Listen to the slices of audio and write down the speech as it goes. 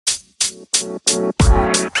What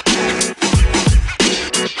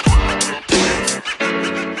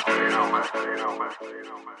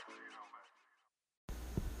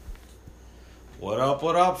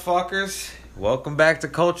up, fuckers? Welcome back to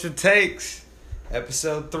Culture Takes,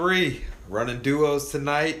 episode 3. Running duos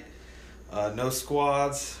tonight. No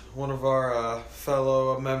squads. One of our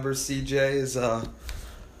fellow members, CJ, is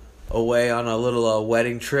away on a little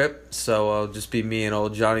wedding trip, so it'll just be me and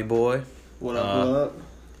old Johnny Boy. What up?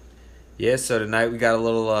 Yeah, so tonight we got a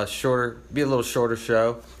little shorter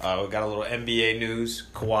show. We got a little NBA news,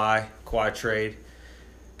 Kawhi trade.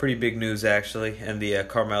 Pretty big news, actually. And the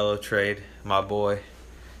Carmelo trade, my boy.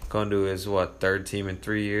 Going to his, third team in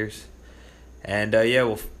 3 years. And,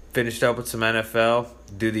 we'll finish up with some NFL.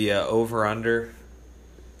 Do the over-under.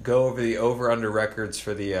 Go over the over-under records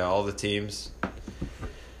for the all the teams.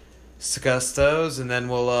 Discuss those. And then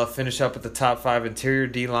we'll finish up with the top 5 interior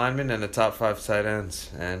D linemen and the top 5 tight ends.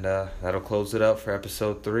 And that'll close it up for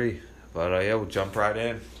episode 3. But, we'll jump right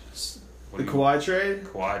in. The Kawhi trade?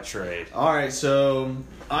 Kawhi trade. All right, so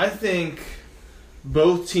I think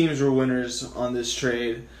both teams were winners on this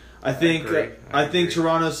trade. I think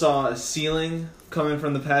Toronto saw a ceiling coming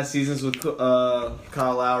from the past seasons with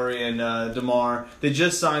Kyle Lowry and DeMar. They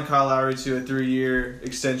just signed Kyle Lowry to a 3-year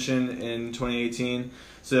extension in 2018,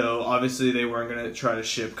 so obviously they weren't going to try to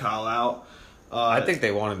ship Kyle out. I think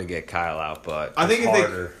they wanted to get Kyle out, but I think it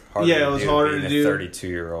was harder to do.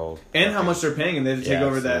 32-year-old. And how much they're paying, and they had to take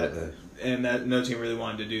over absolutely. that. And that no team really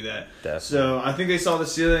wanted to do that. Definitely. So I think they saw the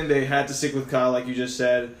ceiling. They had to stick with Kyle, like you just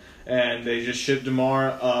said, and they just shipped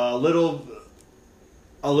DeMar a little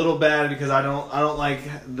bad because I don't like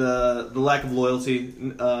the lack of loyalty,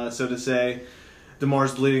 so to say.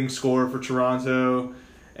 DeMar's the leading scorer for Toronto,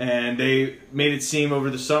 and they made it seem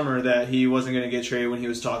over the summer that he wasn't going to get traded when he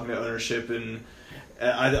was talking to ownership, and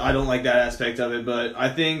I don't like that aspect of it. But I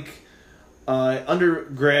think. Under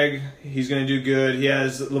Greg, he's going to do good. He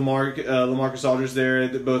has LaMarcus Aldridge there.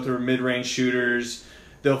 Both are mid-range shooters.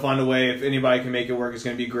 They'll find a way. If anybody can make it work, it's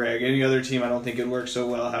going to be Greg. Any other team, I don't think it'd work so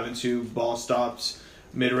well having 2 ball-stopped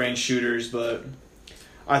mid-range shooters, but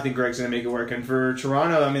I think Greg's going to make it work. And for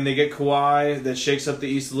Toronto, I mean, they get Kawhi. That shakes up the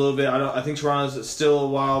East a little bit. I think Toronto's still a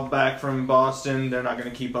while back from Boston. They're not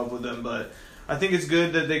going to keep up with them, but I think it's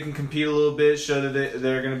good that they can compete a little bit, show that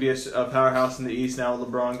they're going to be a powerhouse in the East now with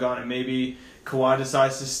LeBron gone, and maybe Kawhi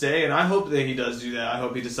decides to stay, and I hope that he does do that. I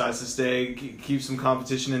hope he decides to stay, keep some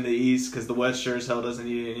competition in the East, because the West sure as hell doesn't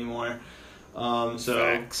need it anymore.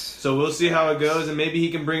 So we'll see how it goes, and maybe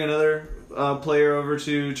he can bring another player over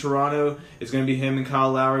to Toronto. It's going to be him and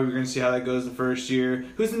Kyle Lowry. We're going to see how that goes the first year.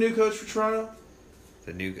 Who's the new coach for Toronto?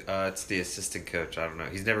 It's the assistant coach. I don't know.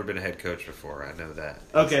 He's never been a head coach before. I know that.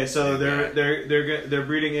 Okay, so they're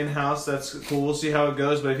breeding in house. That's cool. We'll see how it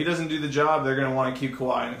goes. But if he doesn't do the job, they're gonna want to keep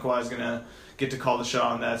Kawhi, and Kawhi's gonna get to call the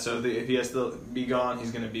shot on that. So if he has to be gone,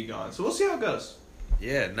 he's gonna be gone. So we'll see how it goes.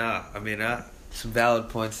 Yeah, I mean, some valid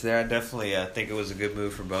points there. I definitely think it was a good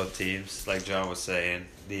move for both teams. Like John was saying,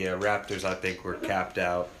 the Raptors, I think, were capped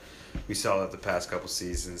out. We saw that the past couple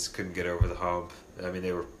seasons, couldn't get over the hump. I mean,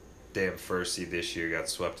 they were damn first seed this year, got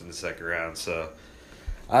swept in the second round. So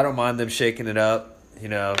I don't mind them shaking it up,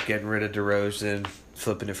 getting rid of DeRozan,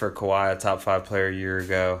 flipping it for Kawhi, a top 5 player a year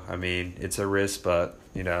ago. I mean, it's a risk, but,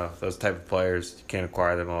 those type of players, you can't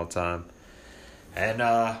acquire them all the time. And,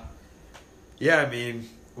 I mean,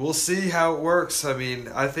 we'll see how it works. I mean,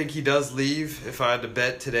 I think he does leave. If I had to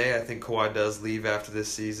bet today, I think Kawhi does leave after this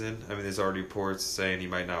season. I mean, there's already reports saying he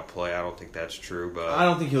might not play. I don't think that's true, but I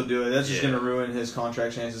don't think he'll do it. That's just going to ruin his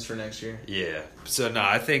contract chances for next year. Yeah. So,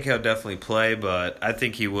 I think he'll definitely play, but I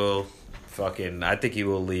think he will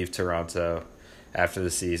leave Toronto after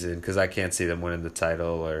the season because I can't see them winning the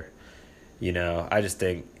title or, I just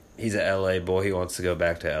think he's an LA boy. He wants to go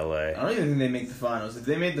back to LA. I don't even think they make the finals. If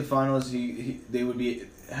they made the finals, they would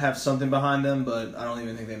have something behind them, but I don't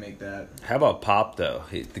even think they make that. How about Pop, though?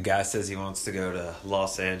 The guy says he wants to go to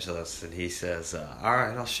Los Angeles, and he says, all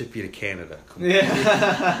right, I'll ship you to Canada.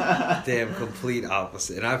 Complete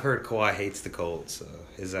opposite. And I've heard Kawhi hates the cold, so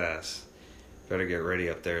his ass. Better get ready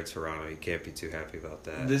up there in Toronto. He can't be too happy about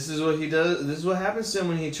that. This is what he does. This is what happens to him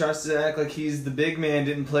when he tries to act like he's the big man.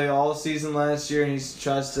 Didn't play all season last year, and he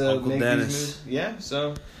tries to Uncle make Dennis. these moves. Yeah,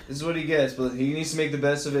 so this is what he gets. But he needs to make the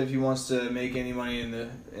best of it if he wants to make any money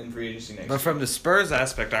in free agency next year. But from the Spurs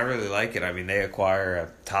aspect, I really like it. I mean, they acquire a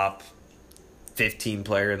top 15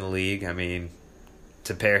 player in the league. I mean,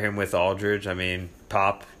 to pair him with Aldridge, I mean,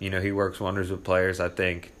 Pop, he works wonders with players. I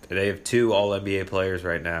think they have 2 All-NBA players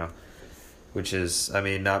right now. Which is, I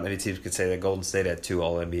mean, not many teams could say that Golden State had 2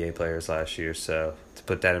 All-NBA players last year, so to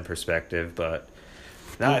put that in perspective. But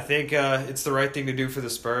No, I think it's the right thing to do for the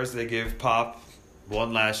Spurs. They give Pop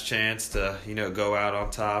one last chance to, go out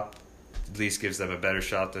on top. At least gives them a better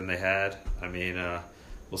shot than they had. I mean,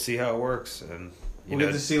 we'll see how it works. And we'll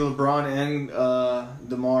get to see LeBron and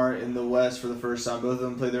DeMar in the West for the first time. Both of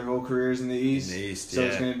them played their whole careers in the East. So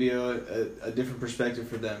it's going to be a different perspective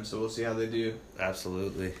for them. So we'll see how they do.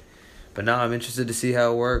 Absolutely. But no, I'm interested to see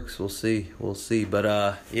how it works. We'll see. But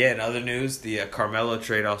in other news, the Carmelo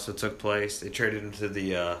trade also took place. They traded into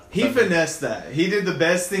the. He finessed that. He did the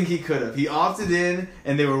best thing he could have. He opted in,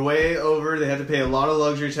 and they were way over. They had to pay a lot of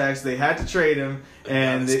luxury tax. They had to trade him,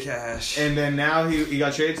 and cash. And then now he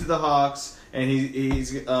got traded to the Hawks, and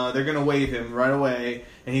he's they're gonna waive him right away,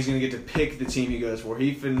 and he's gonna get to pick the team he goes for.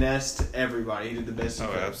 He finessed everybody. He did the best he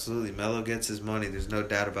could. Absolutely. Melo gets his money. There's no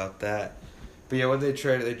doubt about that. But yeah, what they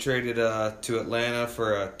traded? They traded to Atlanta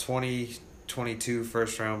for a 2022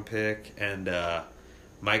 first-round pick and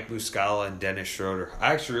Mike Muscala and Dennis Schroeder.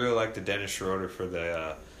 I actually really like the Dennis Schroeder for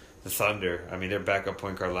the Thunder. I mean, their backup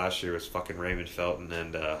point guard last year was fucking Raymond Felton,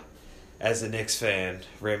 and as a Knicks fan,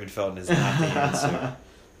 Raymond Felton is not the answer.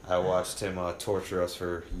 I watched him torture us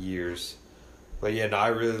for years. But yeah, no, I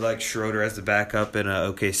really like Schroeder as the backup in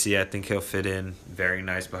OKC. I think he'll fit in very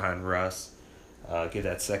nice behind Russ. Get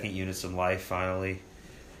that second unit some life finally.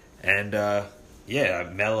 And,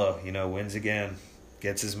 Melo, wins again.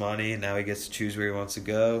 Gets his money. Now he gets to choose where he wants to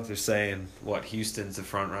go. They're saying, Houston's the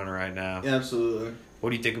front runner right now. Yeah, absolutely. What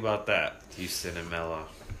do you think about that, Houston and Melo?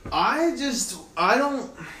 I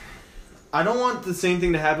don't want the same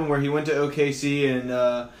thing to happen where he went to OKC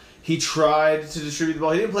and he tried to distribute the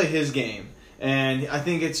ball. He didn't play his game. And I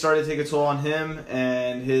think it started to take a toll on him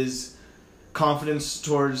and his confidence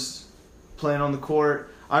towards playing on the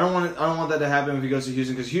court. I don't want that to happen if he goes to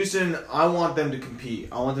Houston, because Houston, I want them to compete.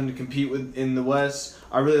 I want them to compete in the West.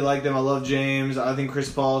 I really like them. I love James. I think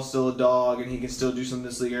Chris Paul is still a dog, and he can still do something in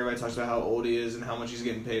this league. Everybody talks about how old he is and how much he's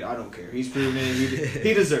getting paid. I don't care. He's proven it.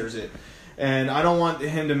 He deserves it. And I don't want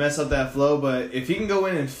him to mess up that flow, but if he can go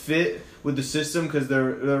in and fit with the system, because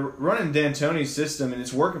they're running D'Antoni's system, and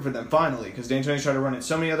it's working for them finally, because D'Antoni's tried to run it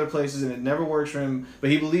so many other places, and it never works for him, but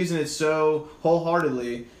he believes in it so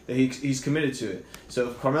wholeheartedly that he's committed to it. So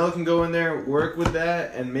if Carmelo can go in there, work with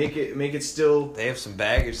that, and make it still... They have some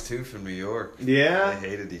baggage, too, from New York. Yeah. They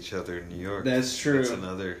hated each other in New York. That's true. That's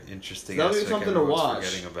another interesting That'll aspect be something to watch.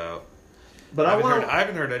 Forgetting about. But I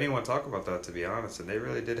haven't heard anyone talk about that, to be honest, and they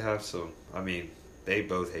really did have some... I mean, they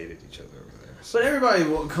both hated each other over there. So. But everybody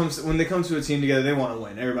when they come to a team together, they want to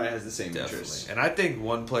win. Everybody has the same interests. And I think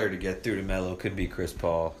one player to get through to Melo could be Chris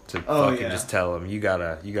Paul. To just tell him, you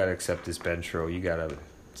gotta accept this bench role. You gotta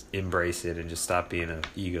embrace it and just stop being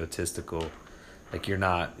egotistical. Like you're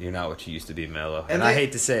not what you used to be, Melo. And I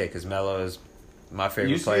hate to say it because Melo is my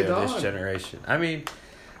favorite player of this generation. I mean,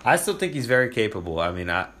 I still think he's very capable. I mean,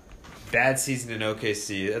 bad season in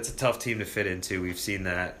OKC. That's a tough team to fit into. We've seen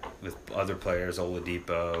that with other players,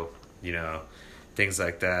 Oladipo, things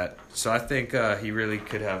like that. So I think he really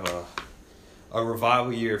could have a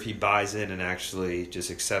revival year if he buys in and actually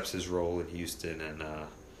just accepts his role in Houston. And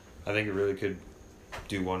I think it really could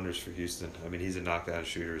do wonders for Houston. I mean, he's a knockdown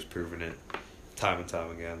shooter, has proven it time and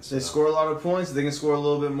time again. So. They score a lot of points. If they can score a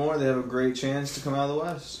little bit more, they have a great chance to come out of the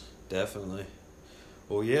West. Definitely.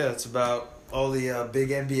 Well, yeah, that's about all the big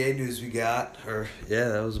NBA news we got.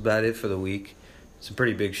 That was about it for the week. Some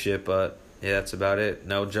pretty big shit, but yeah, that's about it.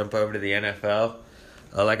 Now we'll jump over to the NFL.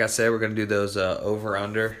 Like I said, we're going to do those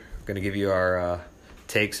over-under. We're going to give you our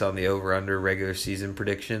takes on the over-under regular season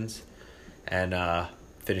predictions. And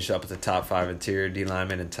finish up with the top 5 interior D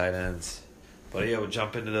linemen and tight ends. But yeah, we'll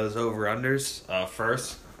jump into those over-unders.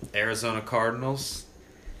 First, Arizona Cardinals.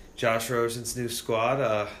 Josh Rosen's new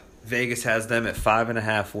squad. Vegas has them at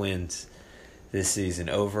 5.5 wins this season.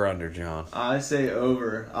 Over-under, John. I say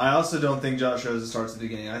over. I also don't think Josh Rosen starts at the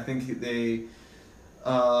beginning. I think they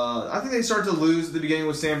start to lose at the beginning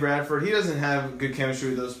with Sam Bradford. He doesn't have good chemistry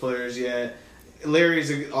with those players yet.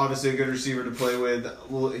 Larry's obviously a good receiver to play with.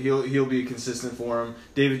 Well, he'll be consistent for him.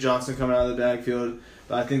 David Johnson coming out of the backfield.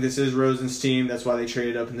 But I think this is Rosen's team. That's why they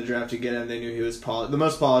traded up in the draft to get him. They knew he was the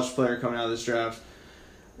most polished player coming out of this draft.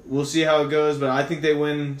 We'll see how it goes, but I think they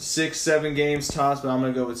win 6-7 games tops, but I'm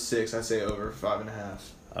going to go with 6. I say over 5.5.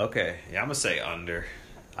 Okay. Yeah, I'm going to say under.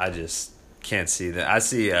 I just can't see that. I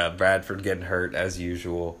see Bradford getting hurt as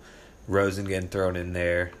usual. Rosen getting thrown in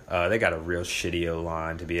there. They got a real shitty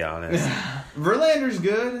O-line, to be honest. Verlander's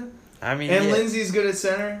good. I mean, and Lindsey's good at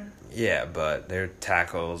center. Yeah, but their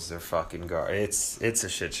tackles, their fucking guard. It's a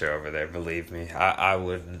shit show over there, believe me. I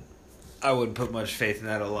wouldn't put much faith in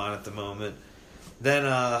that O-line at the moment. Then,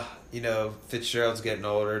 Fitzgerald's getting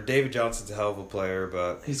older. David Johnson's a hell of a player,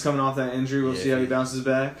 but He's coming off that injury. We'll see how he bounces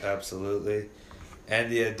back. absolutely.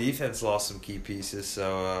 And the defense lost some key pieces,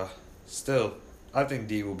 so still, I think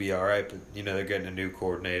D will be all right. But they're getting a new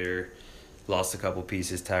coordinator, lost a couple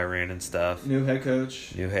pieces, Tyrann and stuff. New head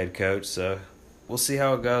coach. So we'll see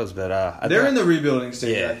how it goes. But they're in the rebuilding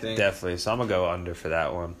stage, yeah, I think. definitely. So I'm gonna go under for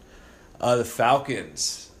that one. The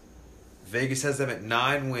Falcons. Vegas has them at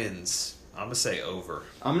 9 wins. I'm going to say over.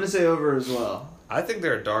 I'm going to say over as well. I think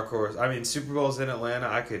they're a dark horse. I mean, Super Bowl's in Atlanta.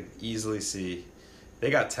 I could easily see. They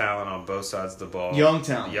got talent on both sides of the ball. Young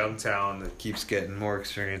talent. Young talent that keeps getting more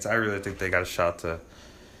experience. I really think they got a shot to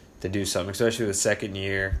do something, especially with the second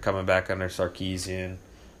year coming back under Sarkisian.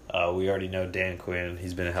 We already know Dan Quinn.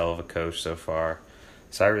 He's been a hell of a coach so far.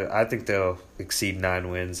 So I think they'll exceed 9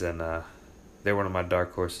 wins, and they're one of my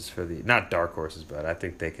dark horses for the – not dark horses, but I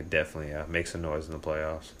think they could definitely make some noise in the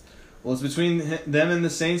playoffs. Well, it's between them and the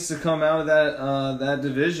Saints to come out of that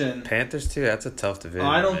division. Panthers, too? That's a tough division.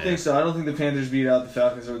 I don't think so. I don't think the Panthers beat out the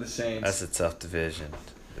Falcons or the Saints. That's a tough division.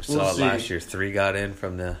 We We'll saw it see. last year. 3 got in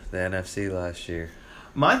from the NFC last year.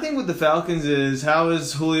 My thing with the Falcons is, how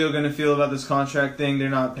is Julio going to feel about this contract thing? They're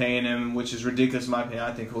not paying him, which is ridiculous in my opinion.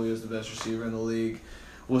 I think Julio's the best receiver in the league.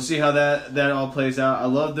 We'll see how that all plays out. I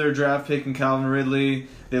love their draft pick in Calvin Ridley.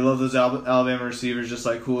 They love those Alabama receivers just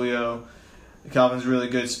like Julio. Calvin's a really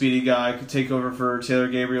good, speedy guy. Could take over for Taylor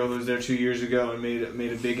Gabriel, who was there 2 years ago and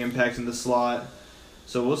made a big impact in the slot.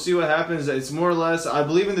 So we'll see what happens. It's more or less, I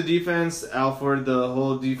believe in the defense. Alford, the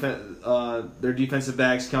whole defense, their defensive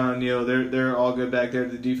backs, Count O'Neal, they're all good back there.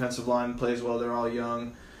 The defensive line plays well. They're all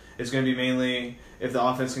young. It's going to be mainly if the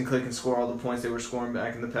offense can click and score all the points they were scoring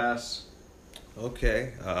back in the past.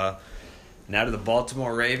 Okay. Now to the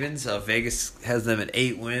Baltimore Ravens. Vegas has them at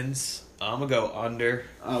 8 wins. I'm going to go under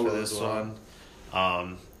for this one.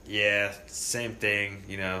 Yeah, same thing.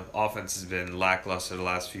 Offense has been lackluster the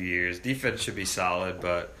last few years. Defense should be solid,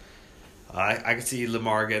 but I can see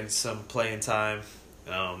Lamar getting some playing time.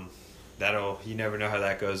 You never know how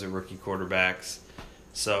that goes with rookie quarterbacks.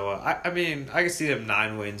 So I can see them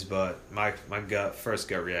 9 wins, but my first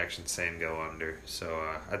gut reaction is saying go under. So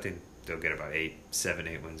I think they'll get about 7,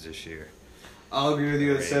 8 wins this year. I'll agree with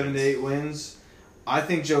you at 7 to 8 wins. I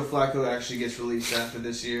think Joe Flacco actually gets released after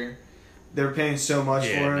this year. They're paying so much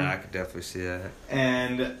for him. Yeah, I could definitely see that.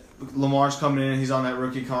 And Lamar's coming in. He's on that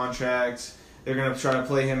rookie contract. They're going to try to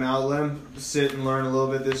play him out. Let him sit and learn a little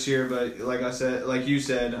bit this year. But like you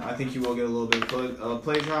said, I think he will get a little bit of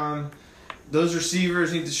play time. Those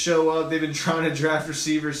receivers need to show up. They've been trying to draft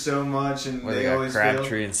receivers so much, and they always fail.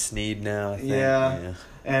 Crabtree and Snead now, I think. Yeah.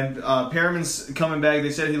 And Perriman's coming back.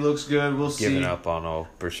 They said he looks good. We'll see. Giving up on old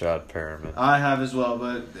Brashad Perriman. I have as well,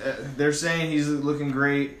 but they're saying he's looking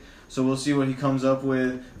great. So we'll see what he comes up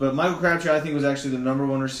with. But Michael Crabtree, I think, was actually the number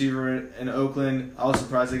 1 receiver in Oakland. I was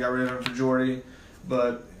surprised they got rid of him for Jordy.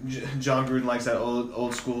 But John Gruden likes that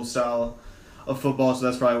old school style of football, so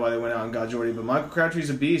that's probably why they went out and got Jordy. But Michael Crabtree's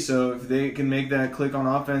a beast, so if they can make that click on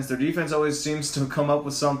offense, their defense always seems to come up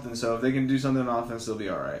with something. So if they can do something on offense, they'll be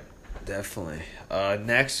all right. Definitely.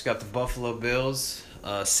 Next, got the Buffalo Bills.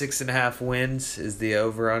 6.5 wins is the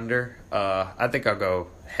over-under. I think I'll go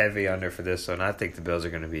heavy under for this one. I think the Bills are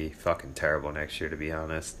going to be fucking terrible next year, to be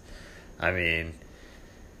honest. I mean,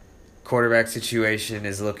 quarterback situation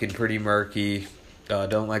is looking pretty murky.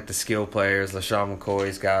 Don't like the skill players. LaShawn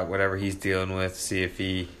McCoy's got whatever he's dealing with. See if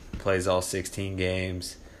he plays all 16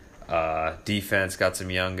 games. Defense got some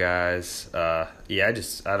young guys. I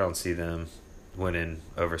don't see them winning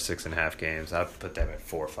over 6.5 games. I'd put them at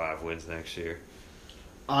 4 or 5 wins next year.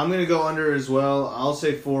 I'm going to go under as well. I'll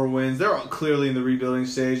say 4 wins. They're clearly in the rebuilding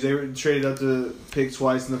stage. They were traded up to pick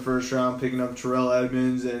twice in the first round, picking up Terrell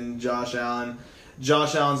Edmonds and Josh Allen.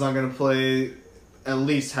 Josh Allen's not going to play at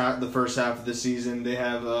least the first half of the season. They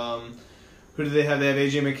have who do they have? They have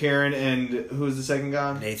A.J. McCarron and who is the second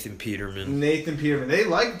guy? Nathan Peterman. They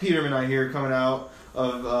like Peterman, I hear, coming out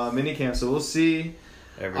of minicamp, so we'll see.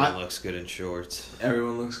 Everyone looks good in shorts.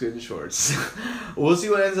 Everyone looks good in shorts. We'll see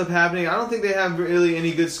what ends up happening. I don't think they have really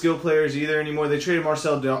any good skill players either anymore. They traded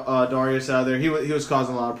Marcel Darius out of there. He was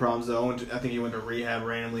causing a lot of problems, though. I think he went to rehab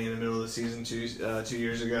randomly in the middle of the season 2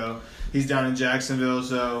 years ago. He's down in Jacksonville,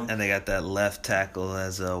 so... And they got that left tackle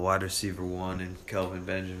as a wide receiver 1 in Kelvin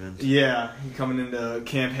Benjamin. Yeah, he's coming into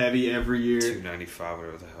camp heavy every year. 295,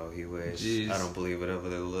 whatever the hell he weighs. Jeez. I don't believe whatever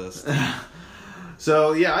they list.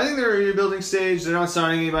 So, yeah, I think they're in a rebuilding stage. They're not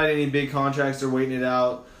signing anybody any big contracts. They're waiting it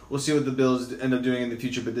out. We'll see what the Bills end up doing in the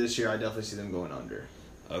future, but this year I definitely see them going under.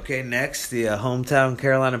 Okay, next, the hometown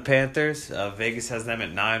Carolina Panthers. Vegas has them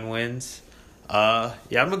at 9 wins.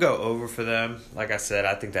 Yeah, I'm going to go over for them. Like I said,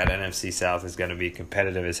 I think that NFC South is going to be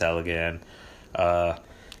competitive as hell again.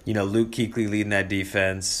 Luke Kuechly leading that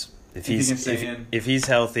defense. If he's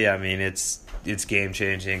healthy, I mean, it's game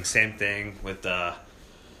changing. Same thing with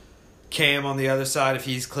Cam on the other side. If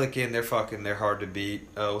he's clicking, they're hard to beat.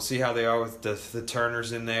 We'll see how they are with the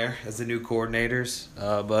Turners in there as the new coordinators.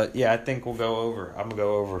 But yeah, I think we'll go over. I'm gonna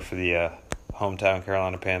go over for the hometown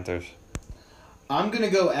Carolina Panthers. I'm going to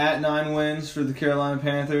go at 9 wins for the Carolina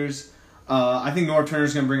Panthers. I think Norv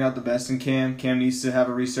Turner's going to bring out the best in Cam. Cam needs to have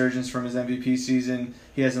a resurgence from his MVP season.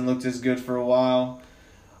 He hasn't looked as good for a while.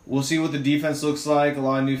 We'll see what the defense looks like. A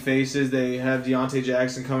lot of new faces. They have Deontay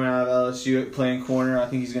Jackson coming out of LSU playing corner. I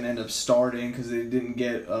think he's going to end up starting because they didn't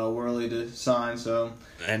get Worley to sign. So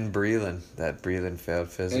And Breland. That Breland failed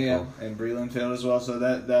physical. Yeah, and Breland failed as well. So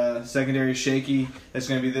that the secondary is shaky. That's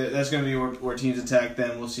going to be where teams attack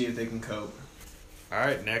them. We'll see if they can cope. All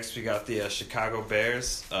right, next we got the Chicago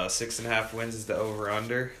Bears. 6.5 wins is the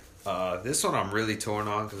over-under. This one I'm really torn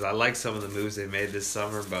on because I like some of the moves they made this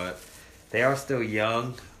summer, but they are still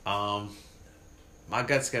young. My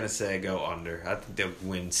gut's going to say go under. I think they'll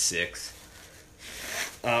win 6.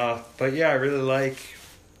 But yeah, I really like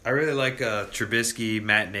Trubisky,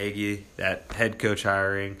 Matt Nagy, that head coach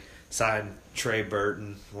hiring. Signed Trey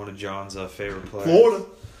Burton, one of John's favorite players.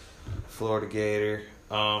 Florida Gator.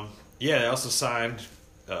 Yeah, they also signed,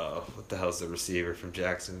 what the hell's the receiver from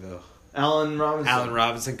Jacksonville? Allen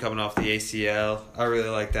Robinson coming off the ACL. I really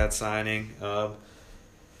like that signing.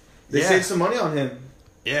 They saved some money on him.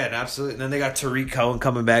 Yeah, absolutely. And then they got Tariq Cohen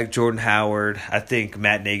coming back, Jordan Howard. I think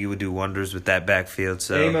Matt Nagy would do wonders with that backfield.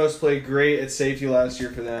 So Amos played great at safety last year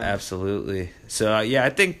for them. Absolutely. So, I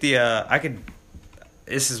think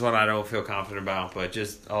this is one I don't feel confident about, but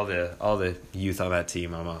just all the youth on that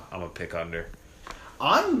team, I'm a pick under.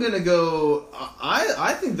 I'm going to go –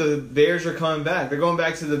 I think the Bears are coming back. They're going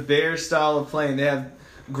back to the Bears style of playing. They have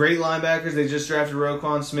great linebackers. They just drafted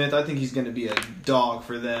Roquan Smith. I think he's going to be a dog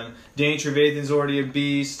for them. Danny Trevathan's already a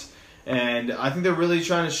beast, and I think they're really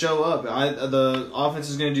trying to show up. The offense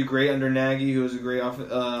is going to do great under Nagy, who has a great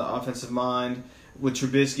offensive mind. With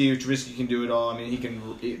Trubisky can do it all. I mean,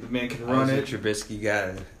 the man can run it. Trubisky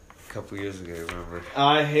guy a couple years ago, remember?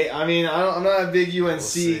 I'm not a big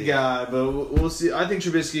UNC guy, but we'll see. I think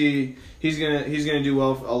Trubisky, he's gonna do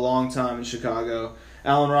well for a long time in Chicago.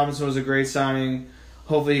 Allen Robinson was a great signing.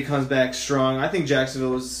 Hopefully he comes back strong. I think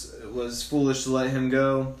Jacksonville was foolish to let him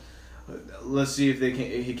go. Let's see if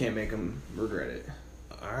he can't make him regret it.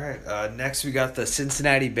 All right. Next we got the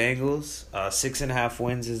Cincinnati Bengals. 6.5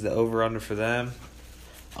 wins is the over/under for them.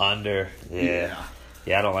 Under. Yeah.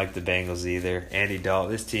 Yeah, I don't like the Bengals either. Andy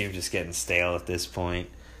Dalton, this team's just getting stale at this point.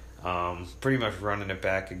 Pretty much running it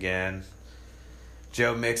back again.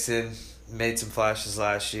 Joe Mixon made some flashes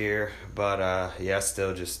last year, but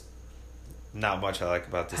still just not much I like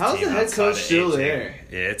about this team. How's the head coach still there?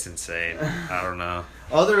 Yeah, it's insane. I don't know.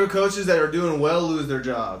 Other coaches that are doing well lose their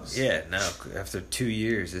jobs. Yeah, no. After 2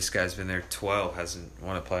 years, this guy's been there 12, hasn't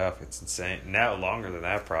won a playoff. It's insane. Now longer than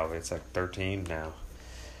that probably. It's like 13 now.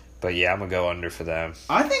 But yeah, I'm going to go under for them.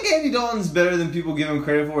 I think Andy Dalton's better than people give him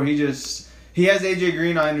credit for. He has AJ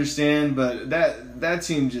Green, I understand, but that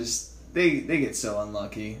team just they get so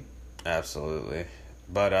unlucky. Absolutely.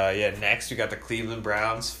 But next we got the Cleveland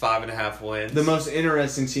Browns, 5.5 wins. The most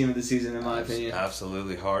interesting team of the season, in my opinion.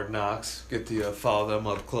 Absolutely. Hard knocks. Get to follow them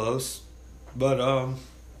up close. But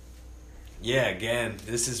again,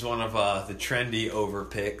 this is one of the trendy over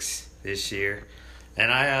picks this year. And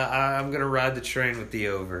I'm going to ride the train with the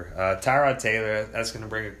over. Tyrod Taylor, that's going to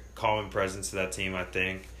bring a calming presence to that team, I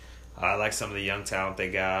think. I like some of the young talent they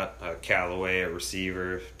got. Callaway at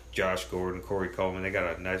receiver, Josh Gordon, Corey Coleman. They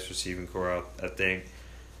got a nice receiving core, I think.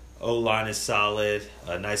 O-line is solid.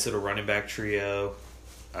 A nice little running back trio.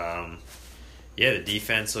 The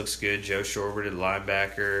defense looks good. Joe Schobert, the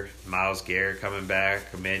linebacker. Myles Garrett coming back.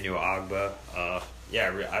 Emmanuel Ogbah.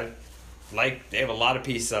 They have a lot of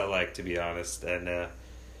pieces I like, to be honest. And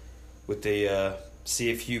with the see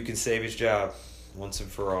if Hugh can save his job once and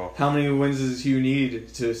for all. How many wins does Hugh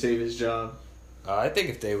need to save his job? I think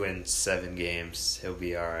if they win 7 games, he'll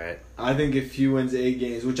be all right. I think if Hugh wins 8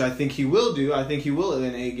 games, which I think he will do, I think he will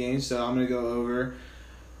win 8 games, so I'm going to go over.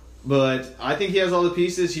 But I think he has all the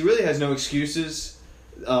pieces. He really has no excuses.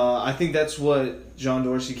 I think that's what John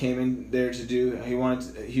Dorsey came in there to do. He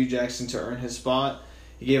wanted Hugh Jackson to earn his spot.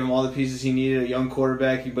 He gave him all the pieces he needed, a young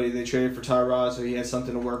quarterback, but they traded for Tyrod, so he had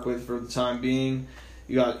something to work with for the time being.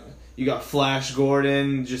 You got Flash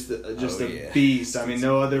Gordon, just a beast. I mean,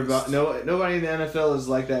 nobody in the NFL is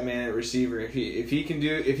like that man at receiver. If he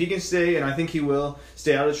can stay, and I think he will,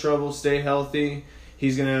 stay out of trouble, stay healthy,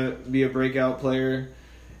 he's gonna be a breakout player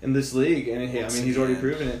in this league, and he's already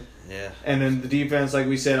proven it. Yeah. And then the defense, like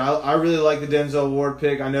we said, I really like the Denzel Ward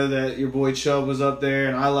pick. I know that your boy Chubb was up there,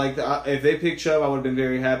 and I like that. If they picked Chubb, I would have been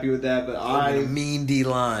very happy with that. But a mean D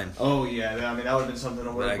line. Oh yeah, that would have been something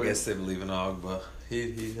to work with. I guess they believe in Ogba.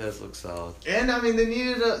 He has looked solid. And they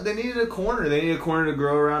needed a corner. They needed a corner to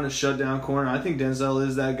grow around, a shutdown corner. I think Denzel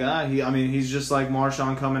is that guy. He's just like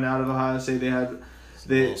Marshawn coming out of Ohio State. A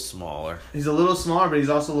little smaller. He's a little smaller, but he's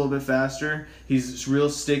also a little bit faster. He's real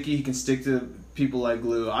sticky. He can stick to people like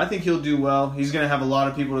glue. I think he'll do well. He's going to have a lot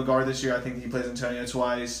of people to guard this year. I think he plays Antonio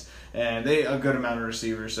twice, and a good amount of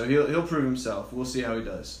receivers. So he'll prove himself. We'll see how he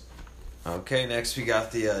does. Okay, next we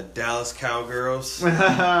got the Dallas Cowgirls.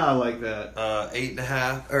 I like that.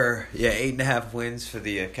 8.5 wins for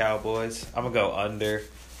the Cowboys. I'm gonna go under.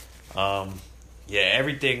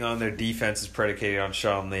 Everything on their defense is predicated on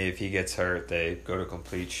Sean Lee. If he gets hurt, they go to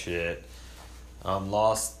complete shit.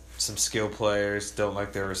 Lost some skill players. Don't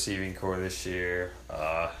like their receiving core this year.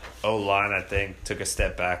 O-line, I think, took a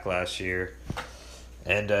step back last year.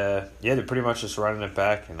 And, they're pretty much just running it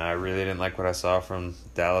back, and I really didn't like what I saw from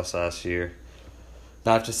Dallas last year.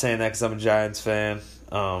 Not just saying that because I'm a Giants fan.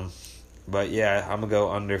 But, yeah, I'm going to go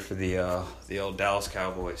under for the old Dallas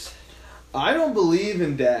Cowboys. I don't believe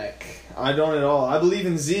in Dak. I don't at all. I believe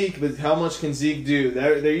in Zeke, but how much can Zeke do?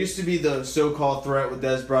 There used to be the so-called threat with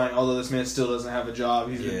Dez Bryant, although this man still doesn't have a job.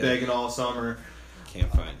 He's been begging all summer. Can't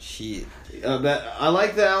find shit. But I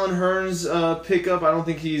like the Allen Hurns pickup. I don't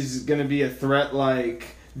think he's going to be a threat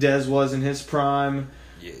like Dez was in his prime.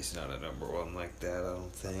 Yeah, he's not a number one like that, I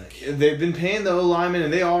don't think. They've been paying the O-linemen,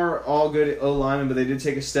 and they are all good O-linemen, but they did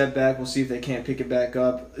take a step back. We'll see if they can't pick it back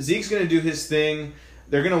up. Zeke's going to do his thing.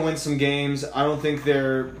 They're going to win some games. I don't think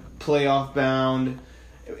they're playoff bound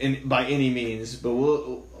by any means, but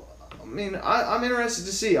I'm interested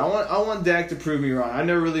to see. I want Dak to prove me wrong. I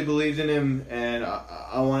never really believed in him, and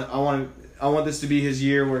I want this to be his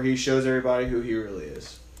year where he shows everybody who he really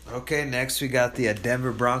is. Okay, next we got the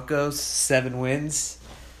Denver Broncos. 7 wins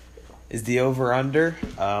is the over/under.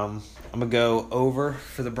 I'm gonna go over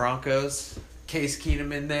for the Broncos. Case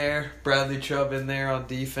Keenum in there, Bradley Chubb in there on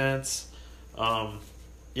defense.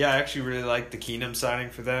 I actually really like the Keenum signing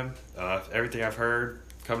for them. Everything I've heard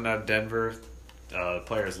coming out of Denver. The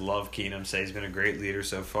players love Keenum, say he's been a great leader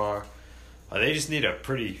so far. They just need a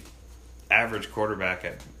pretty average quarterback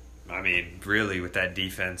really with that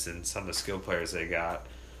defense and some of the skill players they got.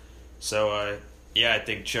 So, I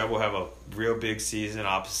think Chubb will have a real big season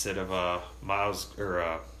opposite of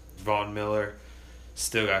Von Miller.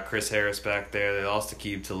 Still got Chris Harris back there. They lost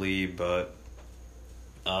Aqib Talib, but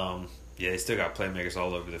they still got playmakers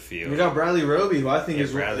all over the field. We got Bradley Roby, who I think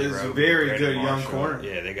is a very good young corner.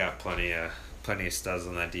 Yeah, they got plenty of studs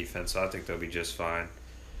on that defense, so I think they'll be just fine.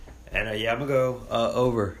 And, I'm going to go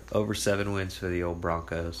over 7 wins for the old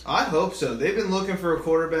Broncos. I hope so. They've been looking for a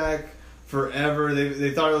quarterback forever.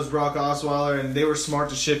 They thought it was Brock Osweiler, and they were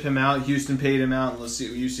smart to ship him out. Houston paid him out, and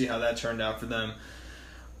you see how that turned out for them.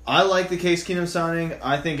 I like the Case Keenum signing.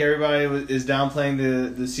 I think everybody is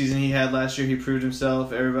downplaying the season he had last year. He proved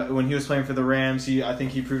himself. Everybody, when he was playing for the Rams, I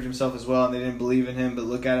think he proved himself as well, and they didn't believe in him, but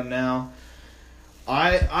look at him now.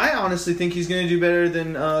 I honestly think he's going to do better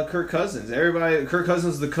than Kirk Cousins. Kirk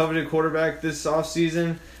Cousins is the coveted quarterback this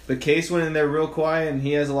offseason, but Case went in there real quiet, and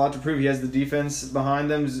he has a lot to prove. He has the defense behind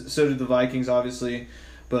them. So did the Vikings, obviously.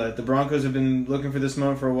 But the Broncos have been looking for this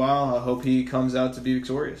moment for a while. I hope he comes out to be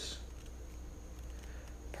victorious.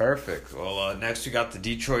 Perfect. Well, next we got the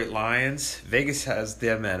Detroit Lions. Vegas has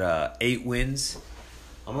them at 8 wins.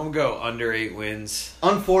 I'm going to go under 8 wins.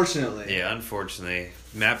 Unfortunately. Yeah, unfortunately.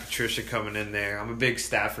 Matt Patricia coming in there. I'm a big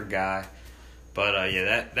Stafford guy. But,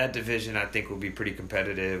 that division I think will be pretty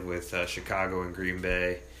competitive with Chicago and Green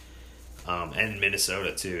Bay. And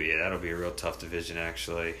Minnesota, too. Yeah, that'll be a real tough division,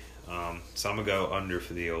 actually. So I'm going to go under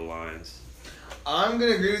for the old Lions. I'm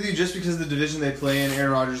going to agree with you just because of the division they play in.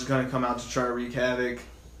 Aaron Rodgers is going to come out to try to wreak havoc.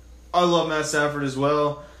 I love Matt Stafford as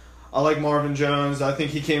well. I like Marvin Jones. I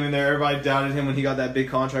think he came in there. Everybody doubted him when he got that big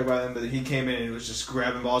contract by them, but he came in and was just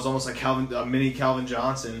grabbing balls, almost like mini Calvin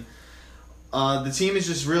Johnson. The team is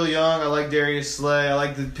just real young. I like Darius Slay. I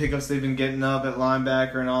like the pickups they've been getting up at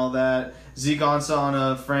linebacker and all that. Zeke Ansah on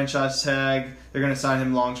a franchise tag. They're going to sign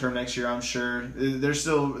him long-term next year, I'm sure.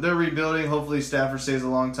 They're rebuilding. Hopefully Stafford stays a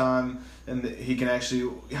long time and he can actually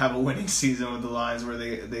have a winning season with the Lions where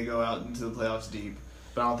they go out into the playoffs deep.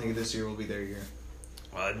 But I don't think this year will be their year.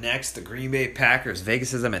 Next, the Green Bay Packers.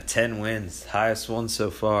 Vegas has them at 10 wins. Highest one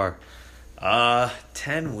so far.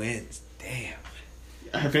 10 wins. Damn.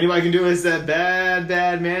 If anybody can do it, it's that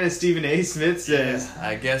bad man, as Stephen A. Smith says. Yeah,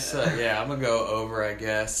 I guess, I'm going to go over, I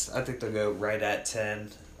guess. I think they'll go right at 10.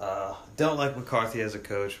 Don't like McCarthy as a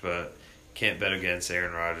coach, but can't bet against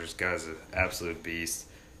Aaron Rodgers. Guy's an absolute beast.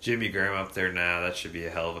 Jimmy Graham up there now. That should be a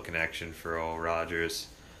hell of a connection for old Rodgers.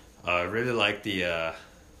 I really like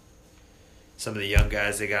some of the young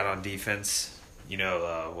guys they got on defense. You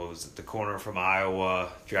know, what was it? The corner from Iowa.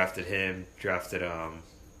 Drafted him. Drafted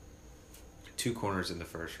 2 corners in the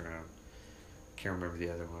first round. Can't remember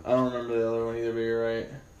the other one. I don't remember the other one either, but you're right.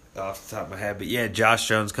 Off the top of my head. But yeah, Josh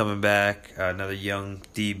Jones coming back. Another young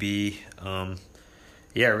DB.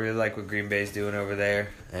 Yeah, I really like what Green Bay's doing over there.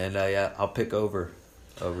 And I'll pick over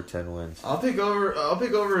 10 wins. I'll pick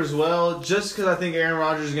over as well, just because I think Aaron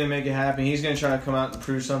Rodgers is going to make it happen. He's going to try to come out and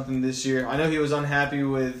prove something this year. I know he was unhappy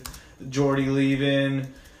with Jordy leaving,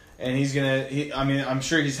 and he's gonna. I'm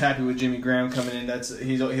sure he's happy with Jimmy Graham coming in.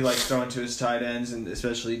 He likes throwing to his tight ends and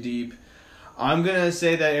especially deep. I'm gonna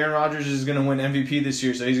say that Aaron Rodgers is gonna win MVP this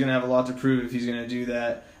year, so he's gonna have a lot to prove if he's gonna do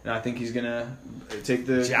that. And I think he's gonna take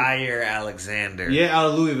the Jair Alexander. Yeah, out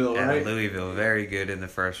of Louisville, right? Out of Louisville, very good in the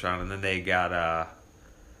first round, and then they got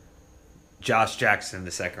Josh Jackson in the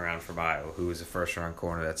second round from Iowa, who was a first-round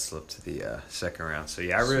corner that slipped to the second round. So,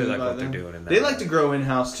 yeah, I really like what they're doing in that. They like to grow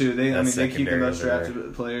in-house, too. They keep the most secondary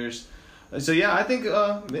drafted players. So, yeah, I think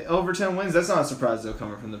over 10 wins, that's not a surprise, though,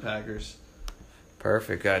 coming from the Packers.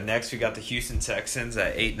 Perfect. Next, we got the Houston Texans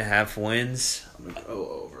at 8.5 wins. I'm going to go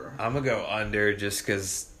over. I'm going to go under just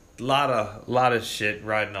because a lot of shit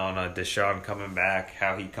riding on Deshaun coming back,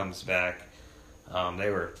 how he comes back.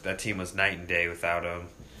 That team was night and day without him.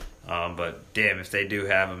 But damn, if they do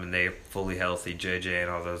have him and they're fully healthy, JJ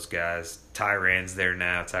and all those guys, Tyran's there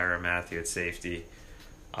now, Tyrann Mathieu at safety.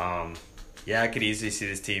 Yeah, I could easily see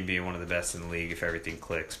this team being one of the best in the league if everything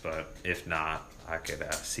clicks, but if not, I could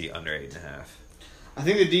see under 8.5. I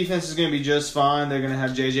think the defense is going to be just fine. They're going to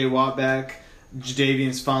have J.J. Watt back.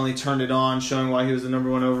 Jadeveon's finally turned it on, showing why he was the number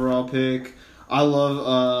 1 overall pick. I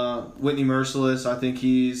love Whitney Merciless. I think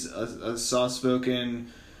he's a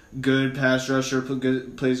soft-spoken, good pass rusher,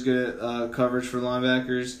 plays good at coverage for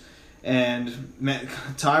linebackers. And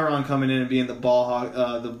Tyron coming in and being the ball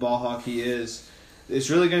hawk he is. It's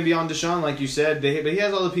really going to be on Deshaun, like you said. But he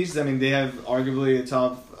has all the pieces. I mean, they have arguably a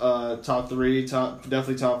top 3,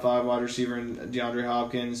 definitely top 5 wide receiver in DeAndre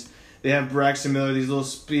Hopkins. They have Braxton Miller, these little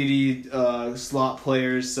speedy slot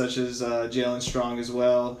players such as Jalen Strong as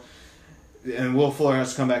well. And Will Fuller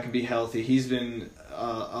has to come back and be healthy. He's been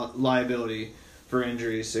a liability for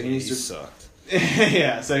injuries, so he sucked.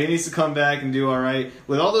 Yeah, so he needs to come back and do all right.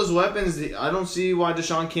 With all those weapons, I don't see why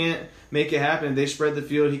Deshaun can't make it happen. If they spread the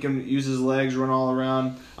field, he can use his legs, run all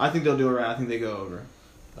around. I think they'll do it right. I think they go over.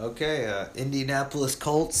 Okay, Indianapolis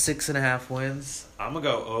Colts, 6.5 wins. I'm going to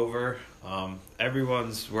go over.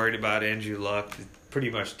 Everyone's worried about Andrew Luck. It pretty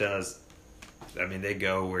much does. I mean, they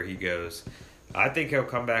go where he goes. I think he'll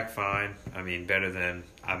come back fine. I mean, better than...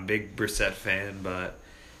 I'm a big Brissett fan, but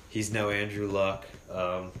he's no Andrew Luck.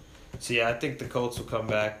 So, yeah, I think the Colts will come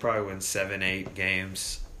back, probably win 7-8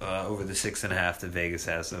 games over the 6.5 that Vegas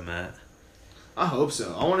has them at. I hope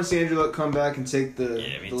so. I want to see Andrew Luck come back and take the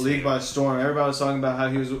league by storm. Everybody was talking about how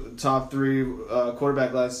he was top 3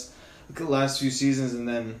 quarterback last few seasons, and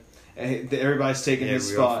then everybody's taking his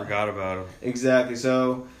spot. We all forgot about him. Exactly.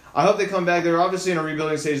 So I hope they come back. They're obviously in a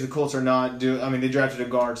rebuilding stage. The Colts are not. They drafted a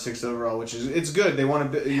guard 6th overall, which is it's good. They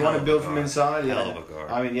want to build from inside. Hell of a guard.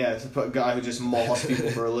 I mean, yeah, it's a guy who just mauls people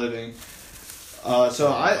for a living. Team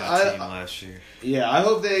last year. Yeah, I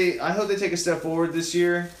hope they take a step forward this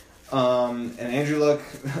year. And Andrew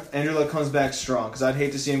Luck comes back strong, because I'd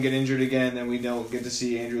hate to see him get injured again, and then we don't get to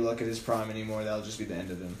see Andrew Luck at his prime anymore. That'll just be the end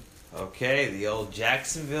of him. Okay, the old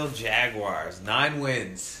Jacksonville Jaguars, 9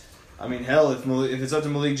 wins. I mean, hell, if it's up to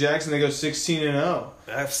Malik Jackson, they go 16-0.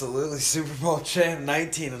 Absolutely, Super Bowl champ,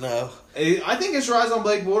 19-0. I think it's rise on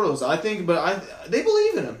Blake Bortles. They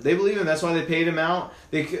believe in him. They believe in him. That's why they paid him out.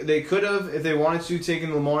 They could have, if they wanted to,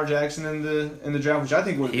 taken Lamar Jackson in the draft, which I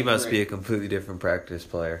think would. He must be a completely different practice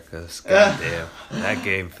player, because goddamn, that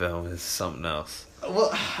game film is something else.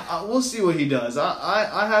 Well, we'll see what he does.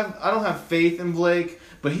 I don't have faith in Blake.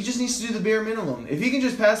 But he just needs to do the bare minimum. If he can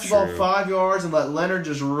just pass the ball 5 yards and let Leonard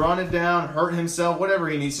just run it down, hurt himself, whatever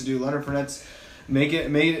he needs to do. Leonard Fournette's made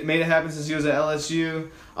it happen since he was at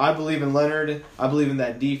LSU. I believe in Leonard. I believe in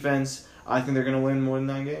that defense. I think they're going to win more than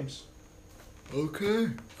 9 games. Okay.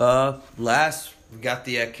 Last, we got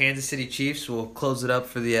the Kansas City Chiefs. We'll close it up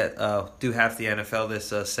for the do half the NFL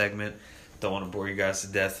this segment. Don't want to bore you guys to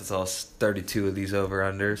death with all 32 of these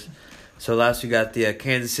over-unders. So last we got the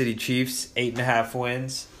Kansas City Chiefs, 8.5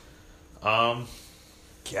 wins.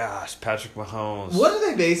 Gosh, Patrick Mahomes. What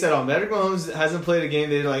do they base that on? Patrick Mahomes hasn't played a game.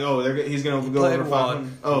 They're like, oh, he's going to go over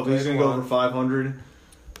 500. Oh, he's going to go over 500.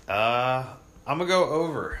 I'm gonna go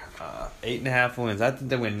over 8.5 wins. I think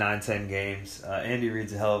they win 9-10 games. Andy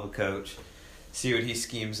Reid's a hell of a coach. See what he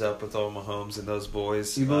schemes up with all Mahomes and those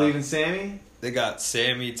boys. You believe in Sammy? They got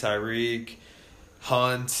Sammy, Tyreek,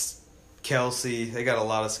 Hunt, Kelsey. They got a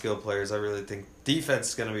lot of skilled players. I really think defense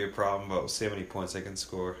is gonna be a problem, but we'll see how many points they can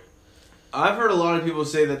score. I've heard a lot of people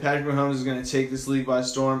say that Patrick Mahomes is going to take this league by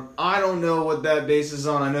storm. I don't know what that bases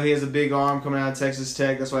on. I know he has a big arm coming out of Texas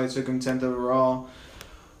Tech. That's why they took him 10th overall.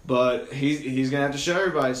 But he's going to have to show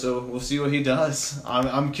everybody, so we'll see what he does.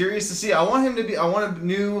 I'm curious to see. I want a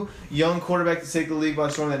new young quarterback to take the league by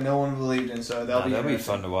storm that no one believed in. So that'll be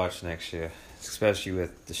fun to watch next year, especially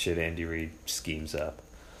with the shit Andy Reid schemes up.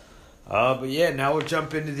 But yeah, now we'll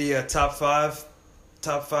jump into the top five.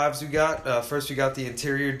 Top fives we got. First, we got the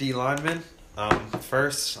interior D linemen.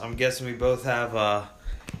 First, I'm guessing we both have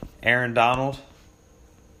Aaron Donald.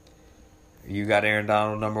 You got Aaron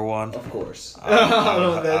Donald number one? Of course. I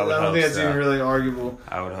don't think that's even really arguable.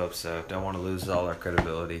 I would hope so. Don't want to lose all our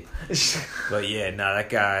credibility. But yeah, that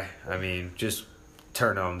guy, I mean, just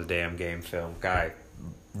turn on the damn game film. Guy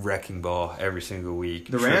wrecking ball every single week.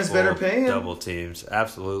 The Rams better pay him. Double teams.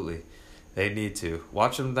 Absolutely. They need to.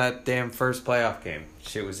 Watch him that damn first playoff game.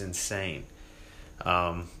 Shit was insane.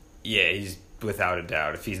 Yeah, he's without a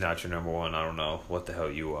doubt. If he's not your number one, I don't know what the hell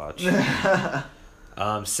you watch.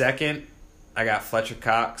 Second, I got Fletcher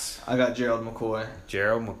Cox. I got Gerald McCoy.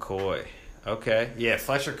 Gerald McCoy. Okay. Yeah,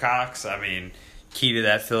 Fletcher Cox, I mean, key to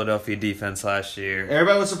that Philadelphia defense last year.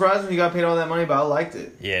 Everybody was surprised when he got paid all that money, but I liked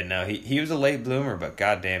it. Yeah, no, he was a late bloomer, but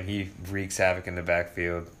goddamn, he wreaks havoc in the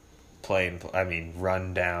backfield.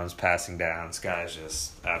 Run downs, passing downs. Guy's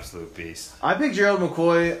just absolute beast. I picked Gerald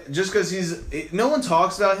McCoy just because no one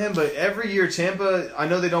talks about him, but every year Tampa, I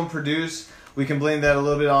know they don't produce. We can blame that a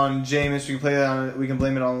little bit on Jameis. We can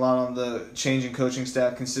blame it on a lot on the changing coaching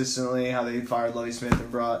staff consistently, how they fired Lovie Smith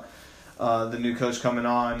and brought the new coach coming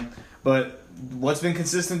on. But what's been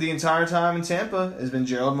consistent the entire time in Tampa has been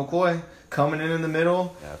Gerald McCoy coming in the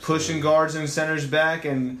middle, pushing guards and centers back,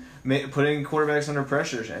 and putting quarterbacks under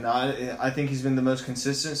pressure. And I think he's been the most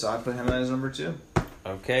consistent, so I put him as number 2.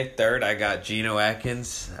 Okay, third, I got Geno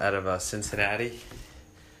Atkins out of Cincinnati.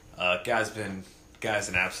 Guy's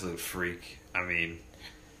an absolute freak. I mean,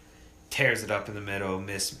 tears it up in the middle,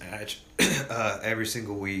 mismatch every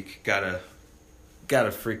single week. Gotta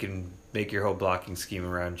freaking make your whole blocking scheme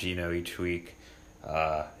around Geno each week.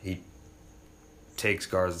 He takes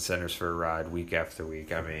guards and centers for a ride week after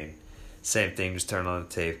week. I mean, same thing, just turn on the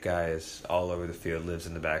tape. Guy is all over the field, lives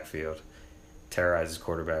in the backfield, terrorizes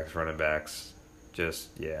quarterbacks, running backs. Just,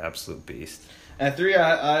 absolute beast. At 3,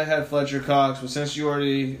 I had Fletcher Cox, but since you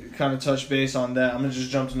already kind of touched base on that, I'm going to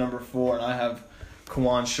just jump to number 4, and I have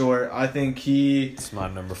Kawan Short. I think it's my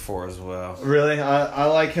number 4 as well. Really? I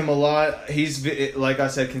like him a lot. He's, like I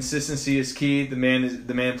said, consistency is key. The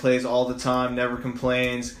man plays all the time, never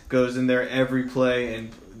complains, goes in there every play, and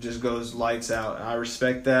just goes lights out. And I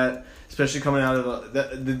respect that, especially coming out of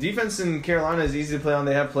the defense in Carolina is easy to play on.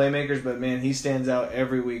 They have playmakers, but, man, he stands out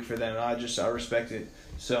every week for them. I respect it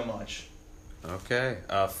so much. Okay.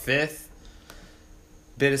 5th,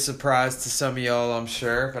 bit of surprise to some of y'all, I'm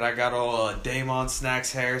sure, but I got Damon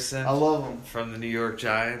Snacks Harrison. I love him. From the New York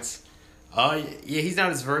Giants. He's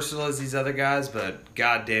not as versatile as these other guys, but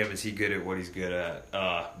goddamn is he good at what he's good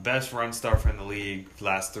at. Best run stuffer in the league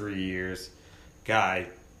last 3 years. Guy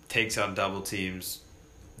takes on double teams,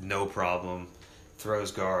 no problem.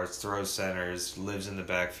 Throws guards, throws centers, lives in the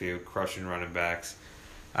backfield, crushing running backs.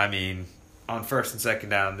 I mean, on first and second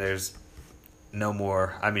down, there's no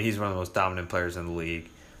more. I mean, he's one of the most dominant players in the league.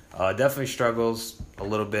 Definitely struggles a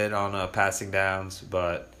little bit on passing downs,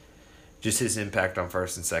 but just his impact on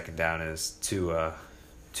first and second down is too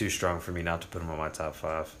strong for me not to put him on my top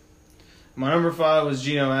 5. My number 5 was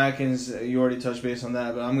Geno Atkins. You already touched base on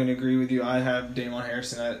that, but I'm going to agree with you. I have Damon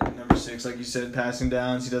Harrison at number 6. Like you said, passing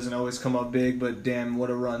downs. He doesn't always come up big, but damn, what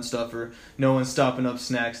a run stuffer. No one's stopping up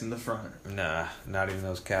Snacks in the front. Nah, not even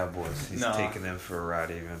those Cowboys. He's taking them for a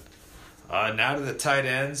ride even. Now to the tight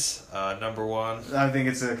ends. Number 1. I think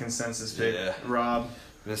it's a consensus pick. Yeah. Rob.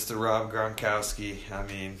 Mr. Rob Gronkowski. I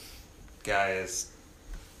mean, guy is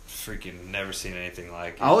freaking never seen anything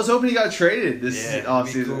like it. I was hoping he got traded this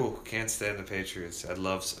offseason. Cool. Can't stand the Patriots. I'd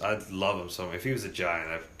love him so much. If he was a Giant,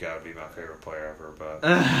 that guy would be my favorite player ever, but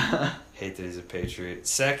hate that he's a Patriot.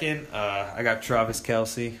 Second, I got Travis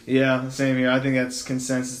Kelce. Yeah, same here. I think that's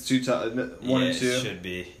consensus 1 and 2. It should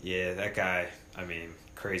be. Yeah, that guy. I mean,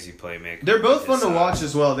 crazy playmaker. They're both fun to watch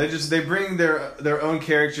as well. They bring their own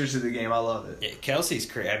characters to the game. I love it. Yeah, Kelsey's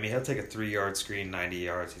crazy. I mean, he'll take a 3-yard screen, 90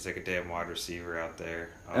 yards. He's like a damn wide receiver out there.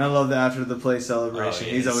 And I love that after the play celebration.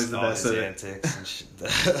 He's always the best at it. Antics and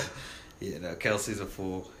shit. Yeah, no, Kelsey's a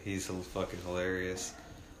fool. He's fucking hilarious.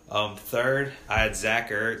 Third, I had Zach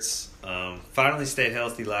Ertz. Finally stayed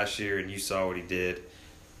healthy last year, and you saw what he did.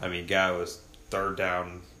 I mean, guy was third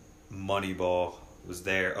down, money ball, was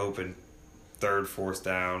there, open, third, fourth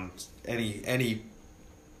down, any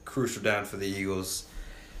crucial down for the Eagles.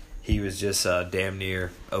 He was just damn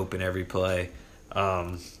near open every play.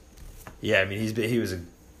 Yeah, I mean, he was a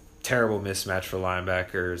terrible mismatch for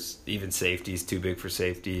linebackers, even safeties, too big for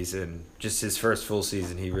safeties, and just his first full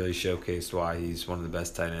season, he really showcased why he's one of the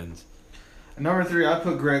best tight ends. Number 3, I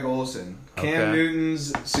put Greg Olsen. Cam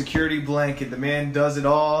Newton's security blanket. The man does it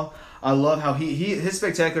all. I love how his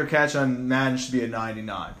spectacular catch on Madden should be a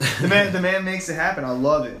 99. The man makes it happen. I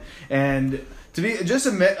love it. And to be just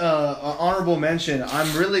an honorable mention,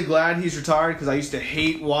 I'm really glad he's retired because I used to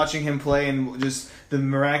hate watching him play and just the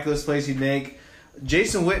miraculous plays he'd make.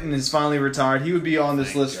 Jason Witten is finally retired. He would be on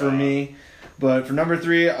this list for me. But for number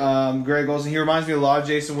 3, Greg Olsen. He reminds me a lot of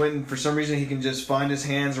Jason Witten. For some reason, he can just find his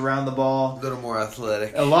hands around the ball. A little more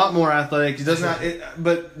athletic. A lot more athletic. He does not.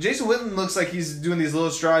 But Jason Witten looks like he's doing these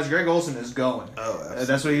little strides. Greg Olsen is going. Oh, absolutely.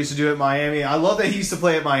 That's what he used to do at Miami. I love that he used to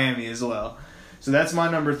play at Miami as well. So that's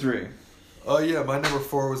my number 3. Oh, yeah. My number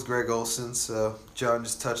 4 was Greg Olsen. So John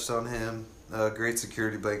just touched on him. Great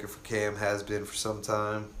security blanket for Cam. Has been for some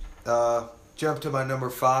time. Jump to my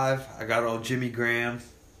number 5. I got old Jimmy Graham.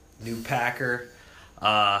 New Packer.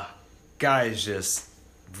 Guy is just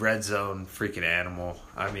red zone freaking animal.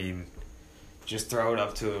 I mean, just throw it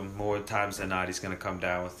up to him more times than not. He's going to come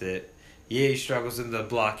down with it. Yeah, he struggles in the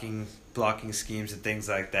blocking schemes and things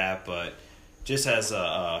like that, but just as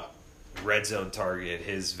a red zone target,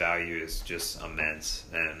 his value is just immense.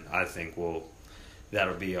 And I think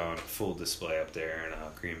that'll be on full display up there in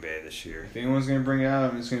Green Bay this year. If anyone's going to bring it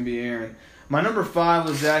out, it's going to be Aaron. My number 5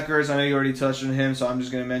 was Zach Ertz. I know you already touched on him, so I'm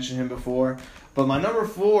just going to mention him before. But my number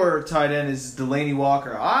 4 tight end is Delaney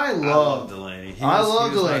Walker. I love Delaney. I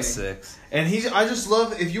love Delaney. My 6. And I just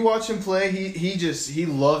love, if you watch him play, he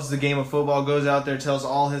loves the game of football. Goes out there, tells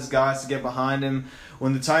all his guys to get behind him.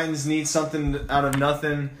 When the Titans need something out of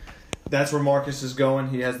nothing, that's where Marcus is going.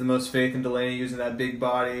 He has the most faith in Delaney using that big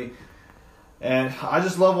body. And I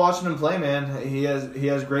just love watching him play, man. He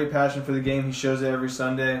has great passion for the game. He shows it every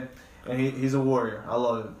Sunday. And he's a warrior. I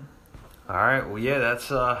love it. All right. Well, yeah,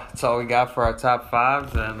 that's all we got for our top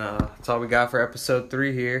 5s, and that's all we got for episode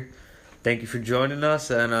 3 here. Thank you for joining us,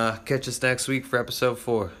 and catch us next week for episode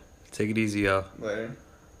 4. Take it easy, y'all. Later.